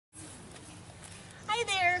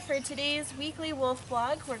for today's weekly wolf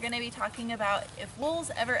vlog, we're going to be talking about if wolves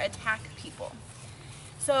ever attack people.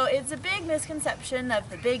 So it's a big misconception of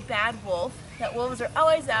the big bad wolf that wolves are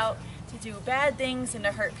always out to do bad things and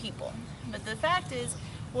to hurt people. But the fact is,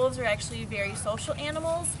 wolves are actually very social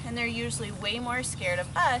animals, and they're usually way more scared of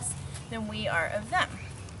us than we are of them.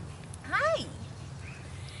 Hi!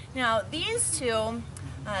 Now these two,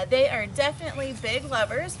 they are definitely big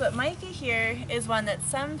lovers, but Mikey here is one that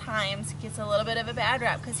sometimes gets a little bit of a bad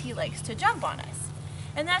rap because he likes to jump on us.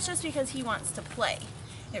 And that's just because he wants to play.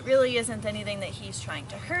 It really isn't anything that he's trying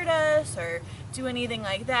to hurt us or do anything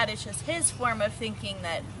like that. It's just his form of thinking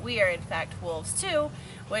that we are in fact wolves too,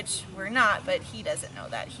 which we're not, but he doesn't know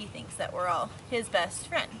that. He thinks that we're all his best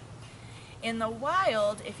friend. In the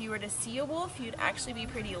wild, if you were to see a wolf, you'd actually be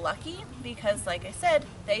pretty lucky because, like I said,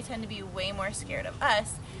 they tend to be way more scared of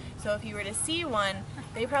us. So if you were to see one,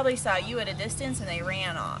 they probably saw you at a distance and they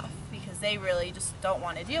ran off because they really just don't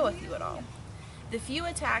want to deal with you at all. The few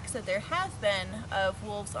attacks that there have been of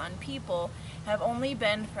wolves on people have only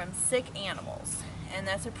been from sick animals, and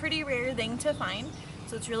that's a pretty rare thing to find,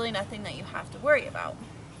 so it's really nothing that you have to worry about.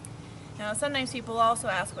 Now sometimes people also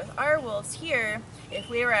ask with our wolves here if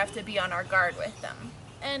we ever have to be on our guard with them.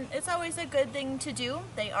 And it's always a good thing to do.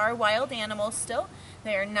 They are wild animals still.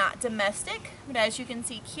 They are not domestic, but as you can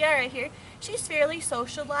see Kiara here, she's fairly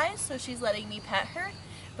socialized, so she's letting me pet her.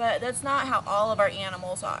 But that's not how all of our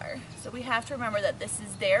animals are. So we have to remember that this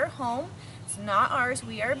is their home. It's not ours.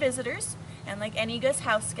 We are visitors. And like any good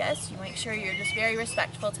house guest, you make sure you're just very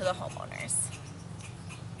respectful to the homeowners.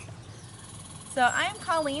 So I'm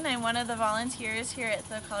Colleen. I'm one of the volunteers here at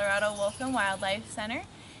the Colorado Wolf and Wildlife Center.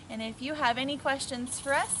 And if you have any questions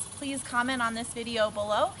for us, please comment on this video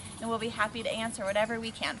below and we'll be happy to answer whatever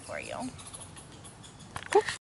we can for you.